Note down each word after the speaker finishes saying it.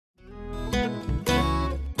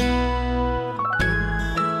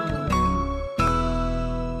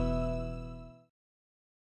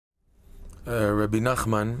Rebbe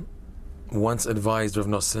Nachman once advised Rav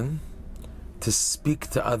Nosson to speak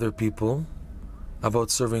to other people about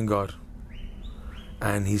serving God.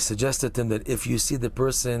 And he suggested to him that if you see the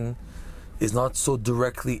person is not so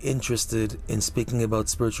directly interested in speaking about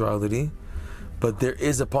spirituality, but there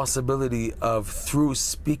is a possibility of, through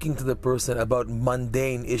speaking to the person about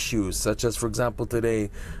mundane issues, such as, for example, today,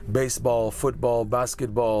 baseball, football,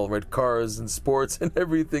 basketball, red cars and sports and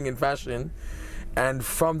everything in fashion, and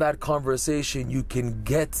from that conversation you can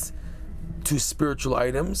get to spiritual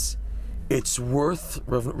items, it's worth,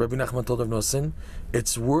 Rebbe Nachman told Rav Nosson,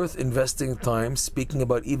 it's worth investing time speaking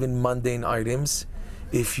about even mundane items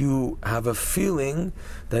if you have a feeling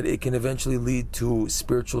that it can eventually lead to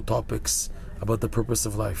spiritual topics about the purpose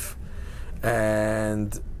of life.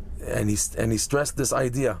 And he stressed this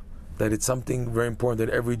idea that it's something very important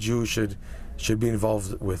that every Jew should be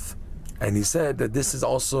involved with. And he said that this is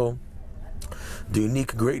also the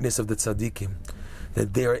unique greatness of the tzaddikim,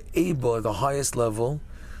 that they are able at the highest level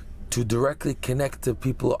to directly connect to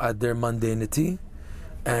people at their mundanity,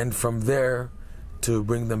 and from there to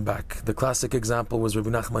bring them back. The classic example was Rebbe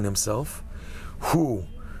Nachman himself, who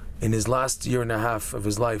in his last year and a half of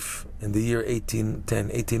his life, in the year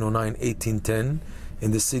 1810,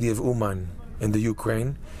 in the city of Uman in the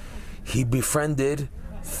Ukraine, he befriended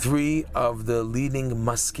 3 of the leading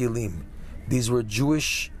maskilim. These were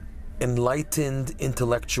Jewish enlightened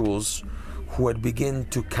intellectuals who had begun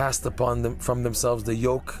to cast upon them from themselves the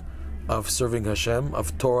yoke of serving Hashem,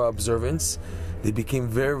 of Torah observance. They became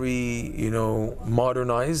very,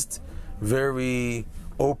 modernized, very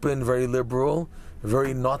open, very liberal,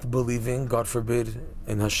 very not believing, God forbid,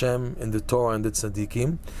 in Hashem, in the Torah and the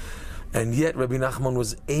tzaddikim. And yet Rebbe Nachman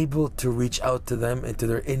was able to reach out to them and to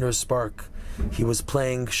their inner spark. He was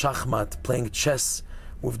playing shachmat, playing chess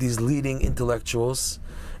with these leading intellectuals,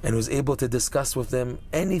 and was able to discuss with them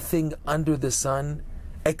anything under the sun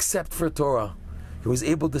except for Torah. He was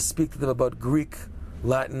able to speak to them about Greek,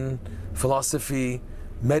 Latin, philosophy,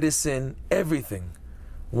 medicine, everything.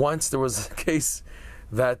 Once there was a case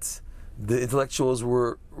that the intellectuals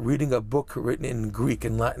were reading a book written in Greek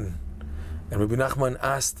and Latin, and Rebbe Nachman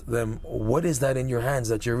asked them, "What is that in your hands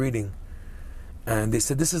that you're reading?" And they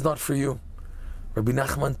said, "This is not for you." Rebbe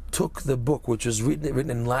Nachman took the book, which was written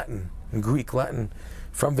in Latin, in Greek, Latin,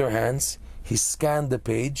 from their hands. He scanned the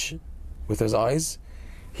page with his eyes,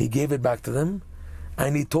 he gave it back to them,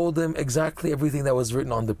 and he told them exactly everything that was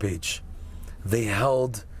written on the page. They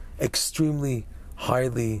held extremely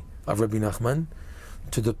highly of Rebbe Nachman,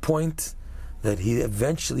 to the point that he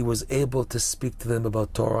eventually was able to speak to them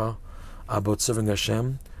about Torah, about serving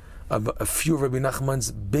Hashem. A few of Rebbe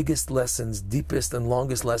Nachman's biggest lessons, deepest and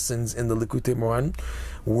longest lessons in the Likutei Moharan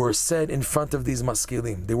were said in front of these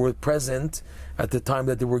maskilim. They were present at the time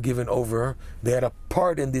that they were given over. They had a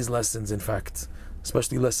part in these lessons, in fact,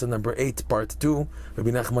 especially lesson number 8, part 2,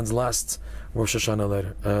 Rebbe Nachman's last Rosh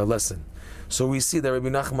Hashanah lesson. So we see that Rebbe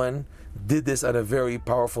Nachman did this at a very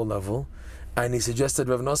powerful level, and he suggested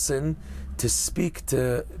Rav Nosson to speak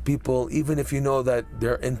to people, even if you know that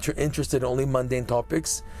they're interested in only mundane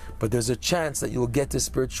topics, but there's a chance that you'll get to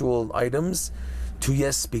spiritual items,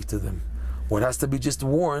 to speak to them. What has to be just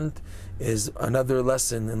warned is another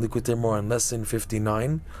lesson in Likutei Moharan, lesson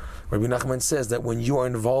 59. Rebbe Nachman says that when you are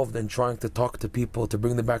involved in trying to talk to people to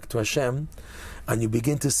bring them back to Hashem, and you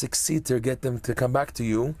begin to succeed to get them to come back to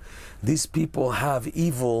you, these people have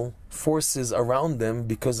evil forces around them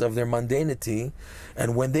because of their mundanity,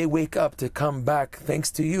 and when they wake up to come back thanks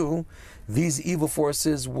to you, these evil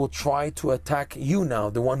forces will try to attack you now,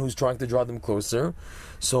 the one who's trying to draw them closer.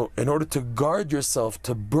 So in order to guard yourself,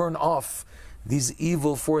 to burn off these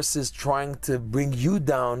evil forces trying to bring you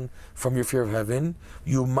down from your fear of heaven,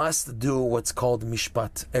 you must do what's called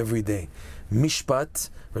mishpat every day. Mishpat,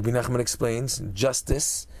 Rebbe Nachman explains,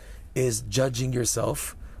 justice is judging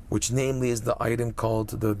yourself, which namely is the item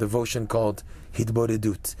called, the devotion called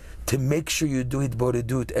hitbodedut. To make sure you do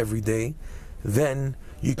hitbodedut every day, then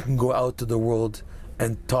you can go out to the world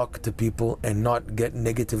and talk to people and not get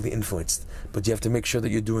negatively influenced. But you have to make sure that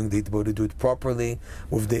you're doing the hitbodedut properly,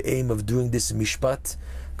 with the aim of doing this mishpat,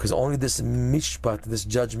 because only this mishpat, this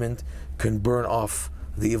judgment, can burn off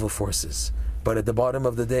the evil forces. But at the bottom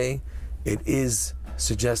of the day, it is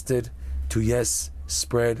suggested to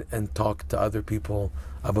spread and talk to other people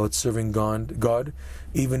about serving God,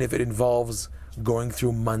 even if it involves going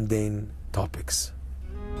through mundane topics.